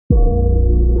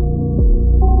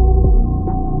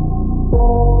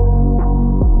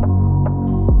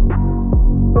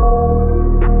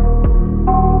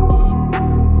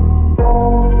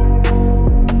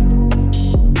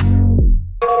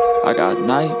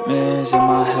nightmares in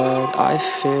my head, I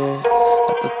fear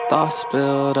that the thoughts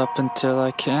build up until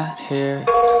I can't hear,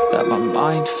 that my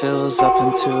mind fills up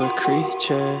into a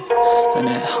creature, and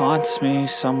it haunts me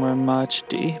somewhere much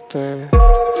deeper.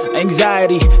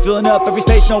 Anxiety, filling up every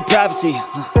space, no privacy.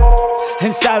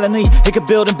 And silently, it could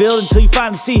build and build until you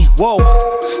finally see, whoa,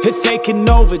 it's taking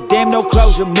over, damn, no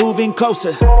closure, moving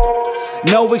closer.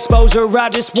 No exposure, I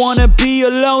just wanna be a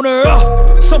loner.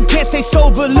 Some can't stay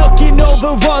sober, looking over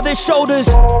all their shoulders,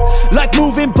 like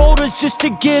moving boulders just to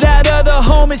get out of the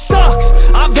home. It sucks,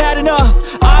 I've had enough,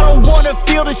 I don't wanna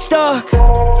feel the stuck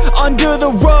under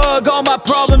the rug, all my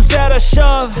problems that I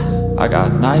shove. I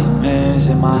got nightmares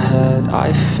in my head,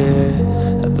 I fear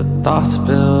that the thoughts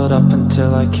build up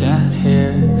until I can't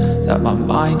hear, that my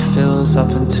mind fills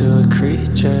up into a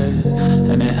creature,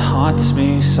 and it haunts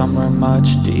me somewhere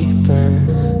much deeper.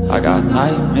 I got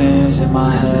nightmares in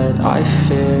my head, I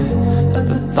fear that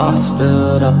the thoughts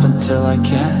build up until I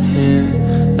can't hear,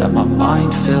 that my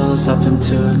mind fills up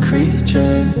into a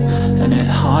creature, and it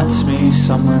haunts me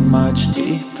somewhere much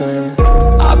deeper.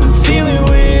 I've been feeling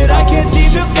weird, I can't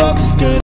seem to focus good.